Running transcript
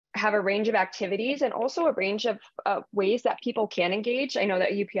have a range of activities and also a range of ways that people can engage. I know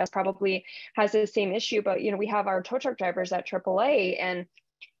that UPS probably has the same issue, but we have our tow truck drivers at AAA, and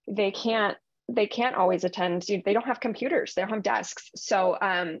they can't always attend. They don't have computers, they don't have desks. So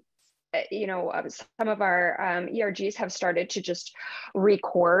some of our ERGs have started to just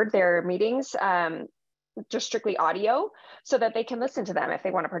record their meetings, just strictly audio, so that they can listen to them if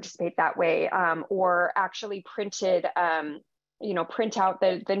they want to participate that way, or actually print out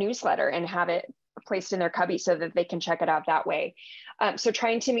the newsletter and have it placed in their cubby so that they can check it out that way. So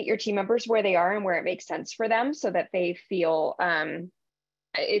trying to meet your team members where they are and where it makes sense for them, so that they feel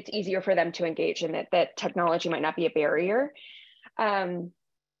it's easier for them to engage, and that technology might not be a barrier.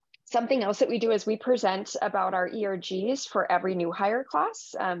 Something else that we do is we present about our ERGs for every new hire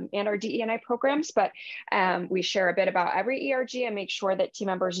class, and our DE&I programs, but we share a bit about every ERG and make sure that team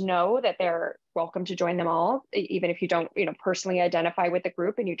members know that they're welcome to join them all. Even if you don't personally identify with the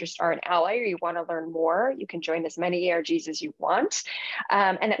group and you just are an ally or you want to learn more, you can join as many ERGs as you want,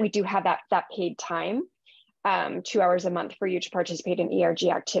 and that we do have that paid time, 2 hours a month for you to participate in ERG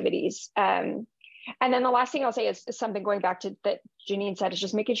activities. And then the last thing I'll say is something going back to that Janine said, is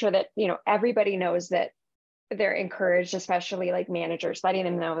just making sure that everybody knows that they're encouraged, especially like managers, letting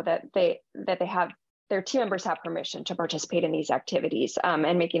them know that they have, their team members have permission to participate in these activities,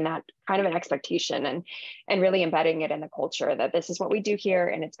 and making that kind of an expectation, and really embedding it in the culture that this is what we do here,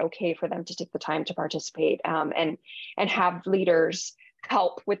 and it's okay for them to take the time to participate, and have leaders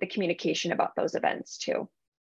help with the communication about those events too.